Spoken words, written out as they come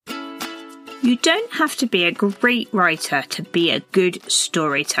You don't have to be a great writer to be a good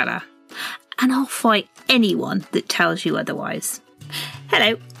storyteller. And I'll fight anyone that tells you otherwise.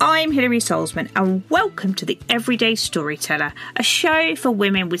 Hello, I'm Hilary Solzman and welcome to the Everyday Storyteller, a show for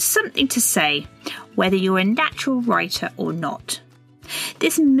women with something to say, whether you're a natural writer or not.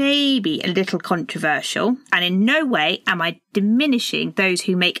 This may be a little controversial, and in no way am I diminishing those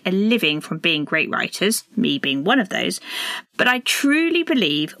who make a living from being great writers, me being one of those, but I truly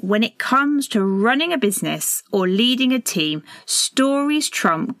believe when it comes to running a business or leading a team, stories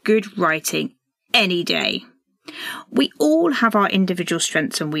trump good writing any day. We all have our individual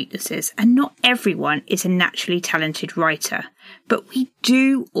strengths and weaknesses, and not everyone is a naturally talented writer, but we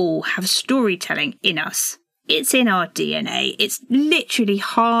do all have storytelling in us. It's in our DNA. It's literally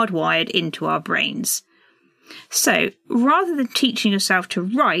hardwired into our brains. So rather than teaching yourself to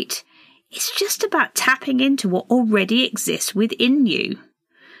write, it's just about tapping into what already exists within you.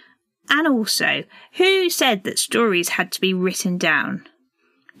 And also, who said that stories had to be written down?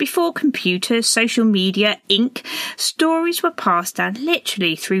 Before computers, social media, ink, stories were passed down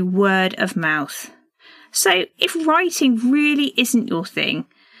literally through word of mouth. So if writing really isn't your thing,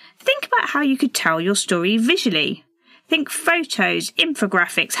 think about how you could tell your story visually. Think photos,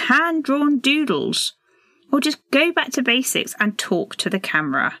 infographics, hand-drawn doodles. Or just go back to basics and talk to the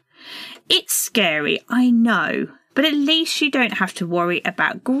camera. It's scary, I know, but at least you don't have to worry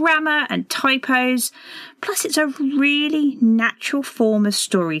about grammar and typos. Plus, it's a really natural form of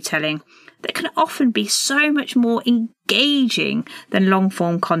storytelling that can often be so much more engaging than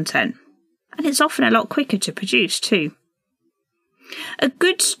long-form content. And it's often a lot quicker to produce too. A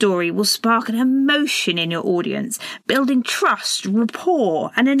good story will spark an emotion in your audience, building trust,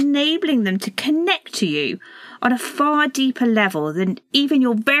 rapport, and enabling them to connect to you on a far deeper level than even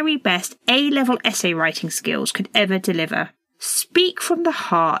your very best A-level essay writing skills could ever deliver. Speak from the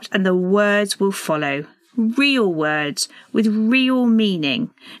heart and the words will follow. Real words with real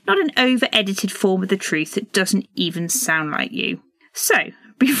meaning, not an over-edited form of the truth that doesn't even sound like you. So,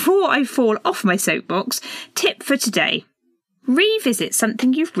 before I fall off my soapbox, tip for today. Revisit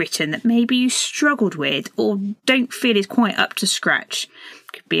something you've written that maybe you struggled with or don't feel is quite up to scratch.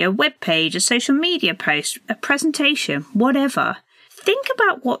 It could be a web page, a social media post, a presentation, whatever. Think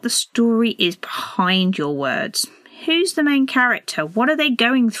about what the story is behind your words. Who's the main character? What are they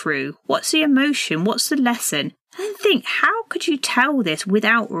going through? What's the emotion? What's the lesson? And think, how could you tell this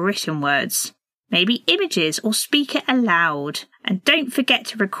without written words? Maybe images or speak it aloud. And don't forget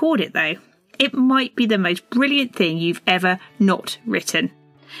to record it though. It might be the most brilliant thing you've ever not written.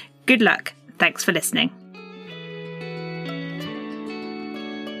 Good luck. Thanks for listening.